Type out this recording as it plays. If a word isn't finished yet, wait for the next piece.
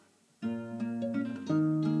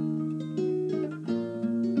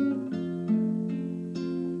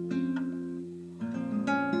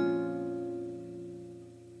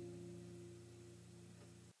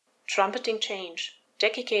Trumpeting Change,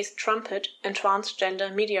 Jackie Kay's Trumpet and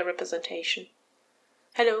Transgender Media Representation.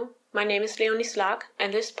 Hello, my name is Leonie Slag,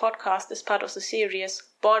 and this podcast is part of the series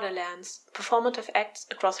Borderlands, Performative Acts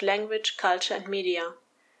Across Language, Culture and Media.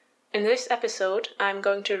 In this episode, I am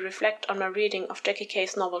going to reflect on my reading of Jackie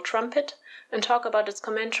Kay's novel Trumpet and talk about its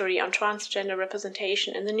commentary on transgender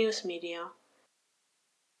representation in the news media.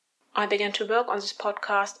 I began to work on this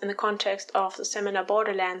podcast in the context of the seminar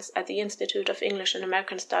Borderlands at the Institute of English and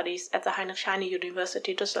American Studies at the Heinrich-Heine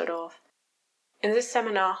University Düsseldorf. In this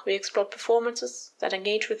seminar, we explored performances that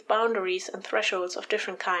engage with boundaries and thresholds of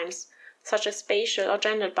different kinds, such as spatial or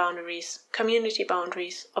gendered boundaries, community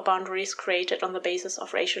boundaries, or boundaries created on the basis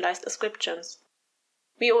of racialized ascriptions.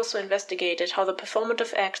 We also investigated how the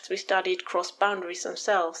performative acts we studied crossed boundaries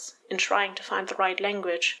themselves in trying to find the right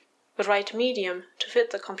language, the right medium to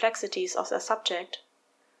fit the complexities of their subject.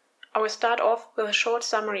 I will start off with a short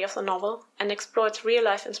summary of the novel and explore its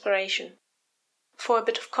real-life inspiration. For a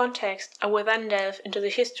bit of context, I will then delve into the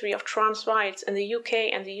history of trans rights in the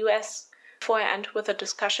UK and the US, before I end with a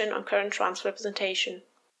discussion on current trans representation.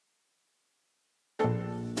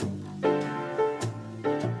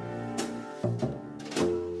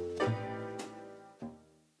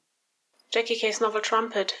 Jackie Kay's novel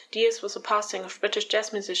Trumpet deals with the passing of British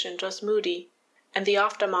jazz musician Joss Moody and the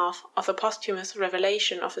aftermath of a posthumous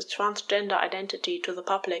revelation of his transgender identity to the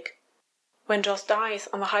public. When Joss dies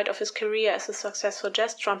on the height of his career as a successful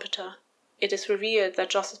jazz trumpeter, it is revealed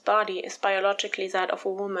that Joss's body is biologically that of a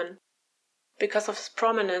woman. Because of his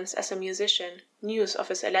prominence as a musician, news of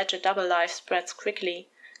his alleged double life spreads quickly,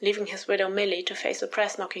 leaving his widow Millie to face the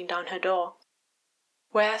press knocking down her door.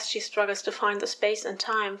 Whereas she struggles to find the space and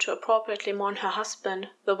time to appropriately mourn her husband,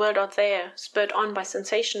 the world out there, spurred on by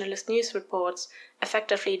sensationalist news reports,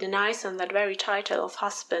 effectively denies him that very title of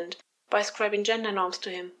husband by ascribing gender norms to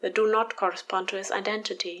him that do not correspond to his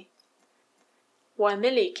identity. While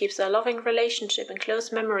Millie keeps their loving relationship in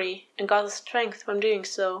close memory and gathers strength from doing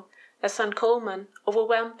so, their son Coleman,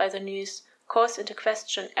 overwhelmed by the news, calls into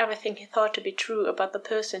question everything he thought to be true about the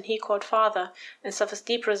person he called father and suffers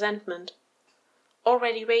deep resentment.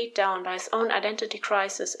 Already weighed down by his own identity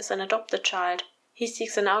crisis as an adopted child, he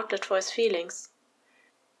seeks an outlet for his feelings.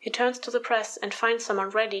 He turns to the press and finds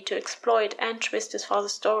someone ready to exploit and twist his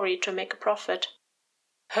father's story to make a profit.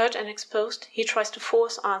 Hurt and exposed, he tries to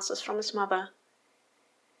force answers from his mother.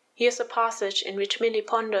 Here's a passage in which Millie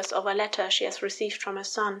ponders over a letter she has received from her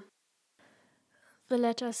son. The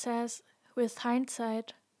letter says, "With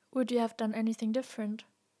hindsight, would you have done anything different?"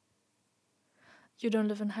 You don't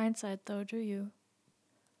live in hindsight though, do you?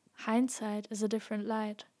 Hindsight is a different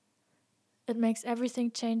light. It makes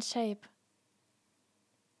everything change shape.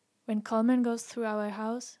 When Coleman goes through our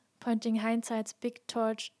house, pointing hindsight's big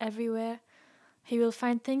torch everywhere, he will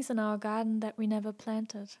find things in our garden that we never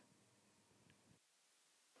planted.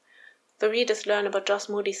 The readers learn about Joss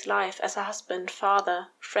Moody's life as a husband, father,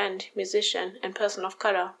 friend, musician, and person of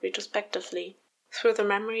color retrospectively, through the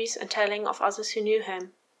memories and telling of others who knew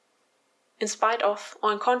him. In spite of,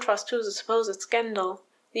 or in contrast to the supposed scandal,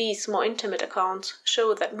 these more intimate accounts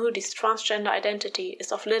show that Moody's transgender identity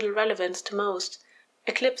is of little relevance to most,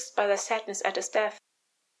 eclipsed by their sadness at his death.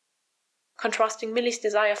 Contrasting Millie's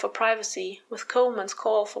desire for privacy with Coleman's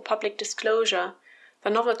call for public disclosure, the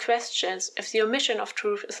novel questions if the omission of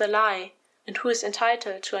truth is a lie, and who is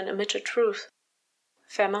entitled to an omitted truth.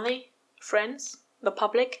 Family? Friends? The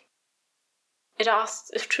public? It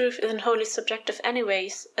asks if truth isn't wholly subjective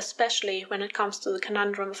anyways, especially when it comes to the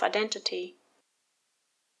conundrum of identity.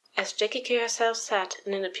 As Jackie Kay herself said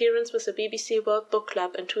in an appearance with the BBC World Book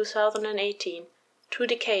Club in 2018, 2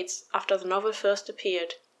 decades after the novel first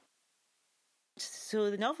appeared.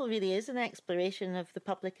 So the novel really is an exploration of the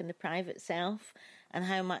public and the private self, and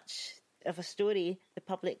how much of a story the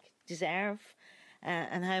public deserve,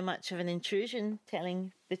 and how much of an intrusion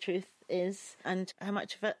telling the truth is, and how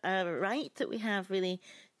much of a right that we have really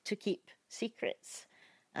to keep secrets,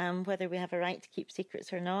 whether we have a right to keep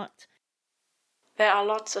secrets or not. There are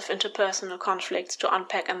lots of interpersonal conflicts to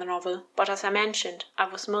unpack in the novel, but as I mentioned, I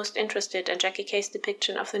was most interested in Jackie Kay's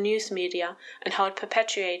depiction of the news media and how it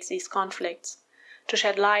perpetuates these conflicts. To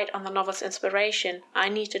shed light on the novel's inspiration, I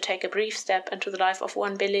need to take a brief step into the life of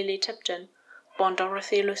one Billy Lee Tipton, born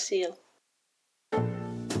Dorothy Lucille.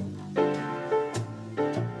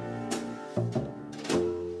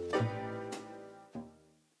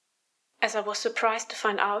 As I was surprised to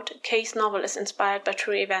find out, Kay's novel is inspired by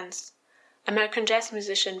true events. American jazz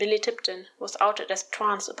musician Billy Tipton was outed as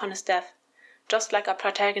trans upon his death, just like our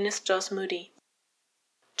protagonist Joss Moody.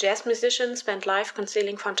 Jazz musician spent life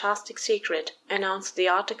concealing fantastic secret, announced the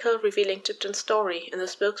article revealing Tipton's story in the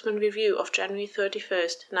Spokesman Review of January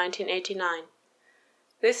 31st, 1989.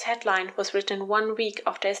 This headline was written 1 week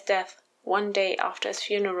after his death, 1 day after his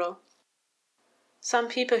funeral. Some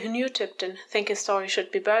people who knew Tipton think his story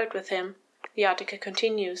should be buried with him, the article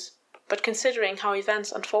continues, but considering how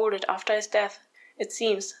events unfolded after his death, it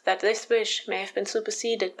seems that this wish may have been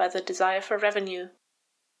superseded by the desire for revenue.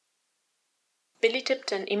 Billy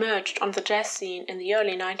Tipton emerged on the jazz scene in the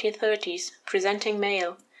early 1930s, presenting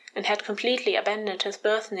male, and had completely abandoned his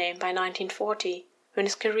birth name by 1940, when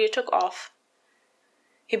his career took off.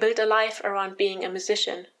 He built a life around being a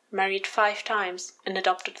musician, married 5 times, and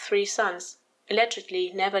adopted 3 sons,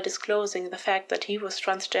 allegedly never disclosing the fact that he was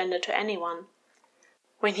transgender to anyone.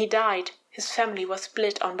 When he died, his family was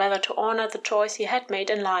split on whether to honor the choice he had made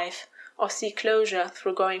in life or seek closure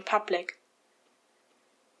through going public.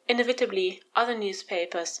 Inevitably, other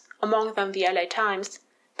newspapers, among them the LA Times,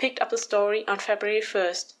 picked up the story on February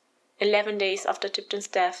 1st, 11 days after Tipton's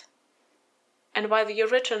death. And while the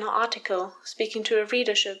original article, speaking to a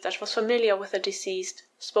readership that was familiar with the deceased,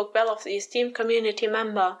 spoke well of the esteemed community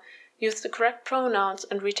member, used the correct pronouns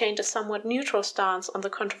and retained a somewhat neutral stance on the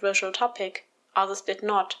controversial topic, others did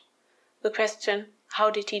not. The question, how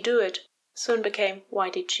did he do it, soon became, why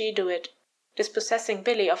did she do it, dispossessing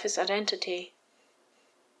Billy of his identity.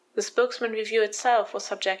 The Spokesman Review itself was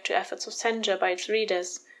subject to efforts of censure by its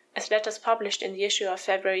readers, as letters published in the issue of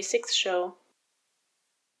February 6th show.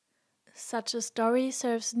 Such a story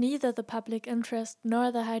serves neither the public interest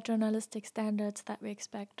nor the high journalistic standards that we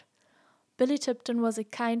expect. Billy Tipton was a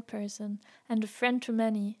kind person and a friend to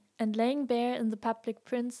many, and laying bare in the public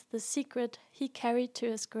prints the secret he carried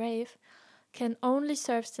to his grave can only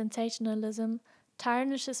serve sensationalism,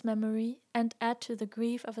 tarnish his memory, and add to the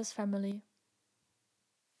grief of his family.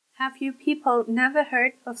 Have you people never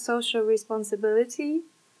heard of social responsibility?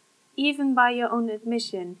 Even by your own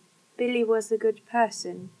admission, Billy was a good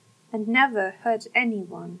person and never hurt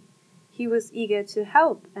anyone. He was eager to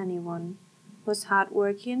help anyone, was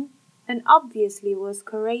hardworking, and obviously was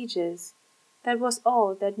courageous. That was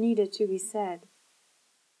all that needed to be said.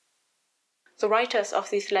 The writers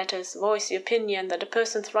of these letters voice the opinion that a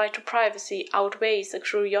person's right to privacy outweighs the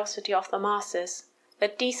curiosity of the masses,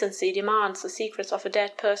 that decency demands the secrets of a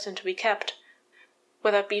dead person to be kept,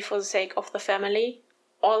 whether it be for the sake of the family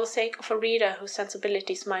or the sake of a reader whose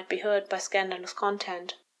sensibilities might be hurt by scandalous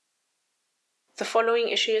content. The following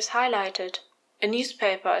issue is highlighted. A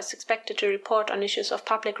newspaper is expected to report on issues of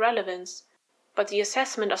public relevance, but the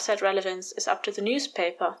assessment of said relevance is up to the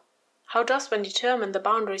newspaper. How does one determine the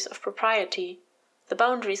boundaries of propriety, the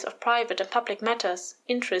boundaries of private and public matters,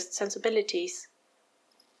 interests, sensibilities?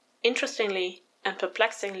 Interestingly and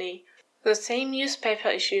perplexingly, the same newspaper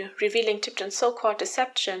issue revealing Tipton's so-called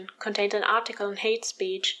deception contained an article on hate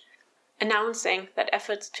speech, announcing that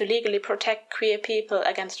efforts to legally protect queer people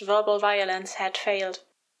against verbal violence had failed.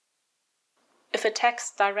 If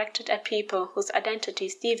attacks directed at people whose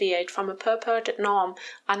identities deviate from a purported norm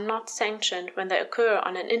are not sanctioned when they occur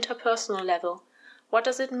on an interpersonal level, what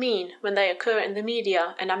does it mean when they occur in the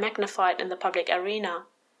media and are magnified in the public arena?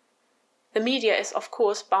 The media is of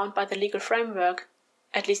course bound by the legal framework,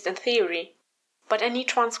 at least in theory, but any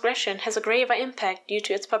transgression has a graver impact due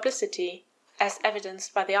to its publicity, as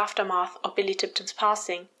evidenced by the aftermath of Billy Tipton's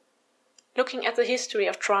passing. Looking at the history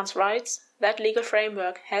of trans rights, that legal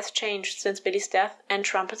framework has changed since Billy's death and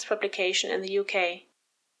Trumpet's publication in the UK.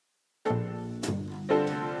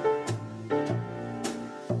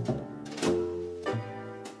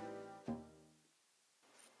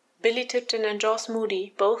 Billy Tipton and Joyce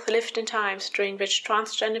Moody both lived in times during which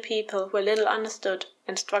transgender people were little understood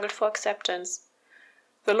and struggled for acceptance.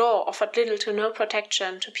 The law offered little to no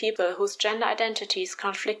protection to people whose gender identities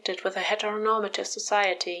conflicted with a heteronormative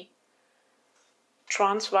society.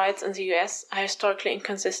 Trans rights in the US are historically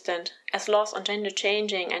inconsistent, as laws on gender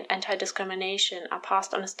changing and anti-discrimination are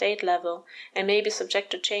passed on a state level and may be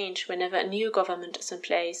subject to change whenever a new government is in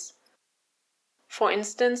place. For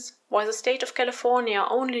instance, while the state of California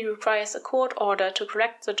only requires a court order to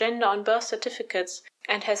correct the gender on birth certificates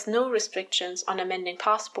and has no restrictions on amending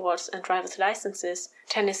passports and driver's licenses,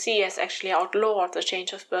 Tennessee has actually outlawed the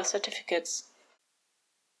change of birth certificates.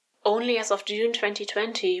 Only as of June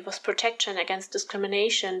 2020 was protection against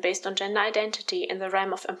discrimination based on gender identity in the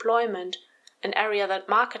realm of employment, an area that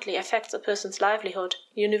markedly affects a person's livelihood,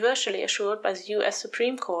 universally assured by the US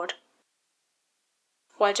Supreme Court.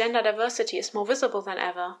 While gender diversity is more visible than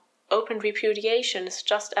ever, open repudiation is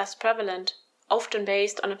just as prevalent, often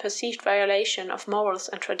based on a perceived violation of morals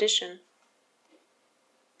and tradition.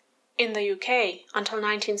 In the UK, until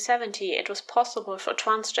 1970, it was possible for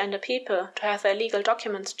transgender people to have their legal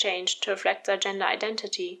documents changed to reflect their gender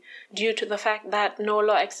identity, due to the fact that no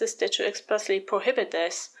law existed to expressly prohibit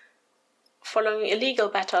this. Following a legal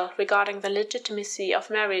battle regarding the legitimacy of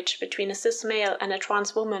marriage between a cis male and a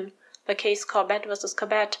trans woman, the case Corbett versus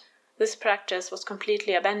Corbett, this practice was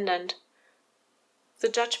completely abandoned. The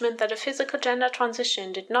judgment that a physical gender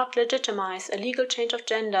transition did not legitimize a legal change of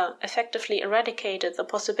gender effectively eradicated the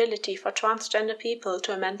possibility for transgender people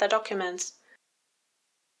to amend their documents.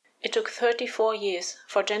 It took 34 years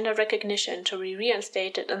for gender recognition to be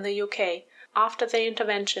reinstated in the UK after the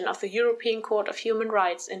intervention of the European Court of Human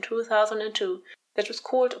Rights in 2002 that was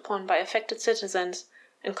called upon by affected citizens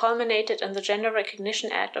and culminated in the Gender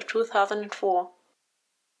Recognition Act of 2004.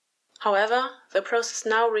 However, the process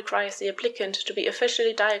now requires the applicant to be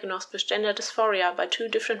officially diagnosed with gender dysphoria by 2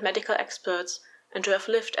 different medical experts and to have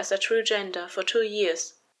lived as a true gender for 2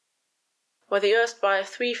 years. Where the erstwhile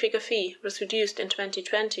 3-figure fee was reduced in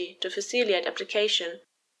 2020 to facilitate application,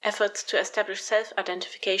 efforts to establish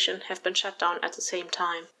self-identification have been shut down at the same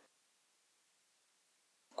time.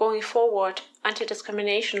 Going forward,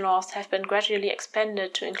 anti-discrimination laws have been gradually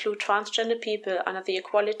expanded to include transgender people under the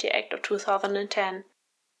Equality Act of 2010.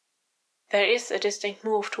 There is a distinct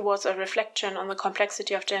move towards a reflection on the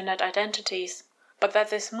complexity of gendered identities, but that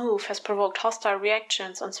this move has provoked hostile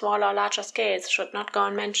reactions on smaller or larger scales should not go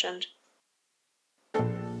unmentioned.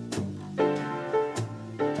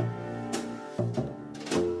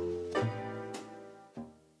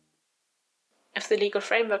 If the legal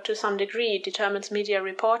framework to some degree determines media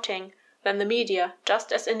reporting, then the media,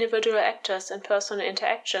 just as individual actors in personal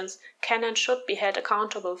interactions, can and should be held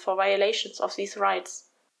accountable for violations of these rights.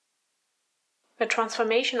 The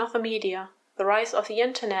transformation of the media, the rise of the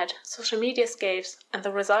internet, social mediascapes, and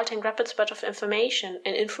the resulting rapid spread of information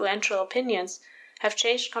and influential opinions have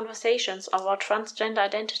changed conversations about transgender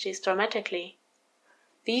identities dramatically.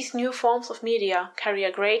 These new forms of media carry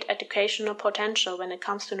a great educational potential when it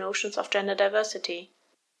comes to notions of gender diversity.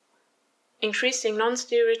 Increasing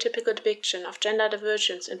non-stereotypical depiction of gender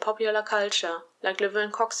divergence in popular culture, like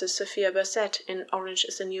Laverne Cox's Sophia Bursett in Orange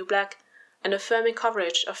is the New Black, and affirming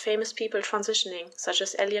coverage of famous people transitioning, such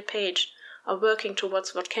as Elliot Page, are working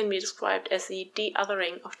towards what can be described as the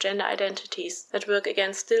de-othering of gender identities that work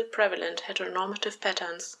against still prevalent heteronormative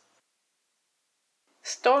patterns.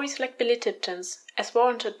 Stories like Billy Tipton's, as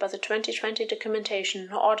warranted by the 2020 documentation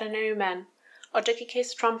No Ordinary Man, or Jackie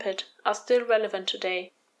Kay's Trumpet, are still relevant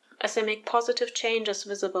today, as they make positive changes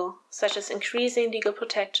visible, such as increasing legal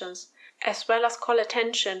protections, as well as call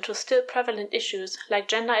attention to still prevalent issues like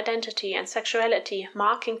gender identity and sexuality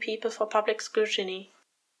marking people for public scrutiny.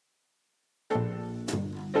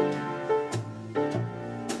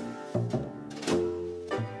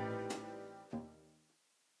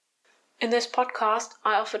 In this podcast,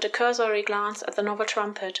 I offered a cursory glance at the novel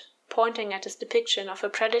Trumpet, pointing at its depiction of a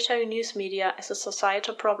predatory news media as a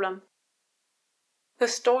societal problem. The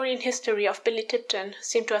story and history of Billy Tipton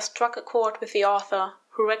seemed to have struck a chord with the author,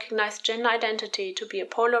 who recognized gender identity to be a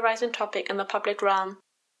polarizing topic in the public realm.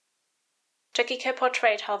 Jackie Kay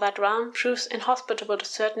portrayed how that realm proves inhospitable to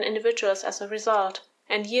certain individuals as a result,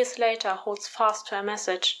 and years later holds fast to her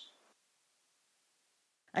message.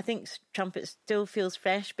 I think Trumpet still feels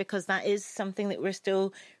fresh because that is something that we're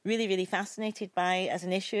still really, really fascinated by as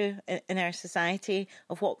an issue in our society,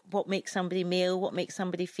 of what makes somebody male, what makes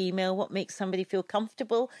somebody female, what makes somebody feel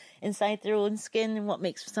comfortable inside their own skin, and what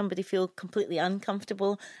makes somebody feel completely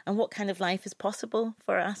uncomfortable, and what kind of life is possible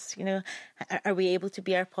for us. You know, are we able to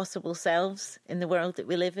be our possible selves in the world that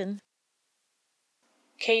we live in?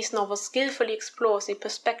 Kay's novel skillfully explores the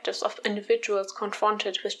perspectives of individuals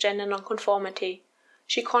confronted with gender nonconformity.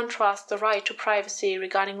 She contrasts the right to privacy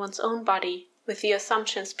regarding one's own body with the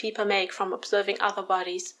assumptions people make from observing other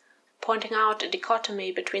bodies, pointing out a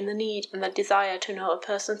dichotomy between the need and the desire to know a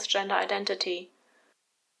person's gender identity.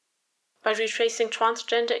 By retracing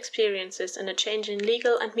transgender experiences in a changing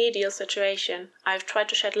legal and medial situation, I have tried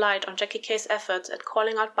to shed light on Jackie Kay's efforts at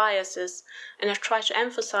calling out biases and have tried to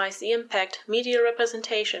emphasize the impact media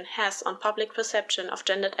representation has on public perception of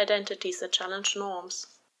gendered identities that challenge norms.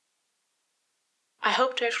 I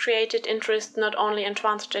hope to have created interest not only in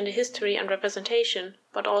transgender history and representation,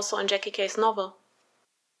 but also in Jackie Kay's novel.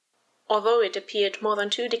 Although it appeared more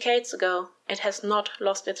than 2 decades ago, it has not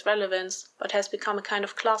lost its relevance, but has become a kind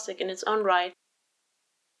of classic in its own right.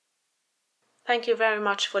 Thank you very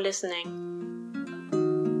much for listening.